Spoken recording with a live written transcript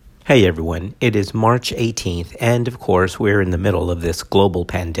Hey everyone, it is March 18th, and of course, we're in the middle of this global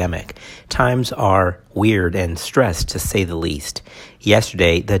pandemic. Times are weird and stressed, to say the least.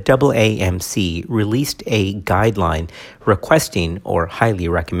 Yesterday, the AAMC released a guideline requesting or highly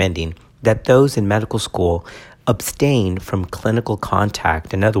recommending that those in medical school abstain from clinical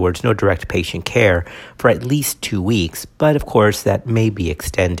contact, in other words, no direct patient care, for at least 2 weeks, but of course, that may be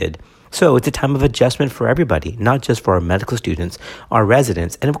extended. So it's a time of adjustment for everybody, not just for our medical students, our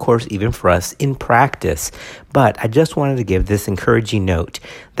residents, and of course, even for us in practice. But I just wanted to give this encouraging note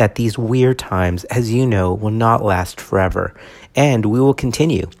that these weird times, as you know, will not last forever, and we will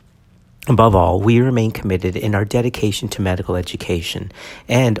continue. Above all, we remain committed in our dedication to medical education.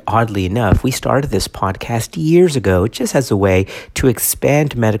 And oddly enough, we started this podcast years ago just as a way to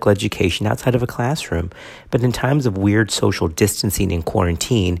expand medical education outside of a classroom. But in times of weird social distancing and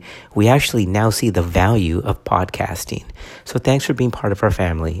quarantine, we actually now see the value of podcasting. So thanks for being part of our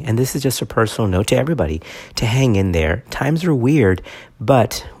family. And this is just a personal note to everybody to hang in there. Times are weird,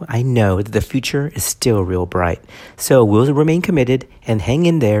 but I know that the future is still real bright. So we'll remain committed and hang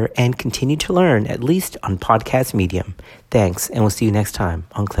in there and continue to learn, at least on podcast medium. Thanks, and we'll see you next time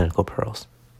on Clinical Pearls.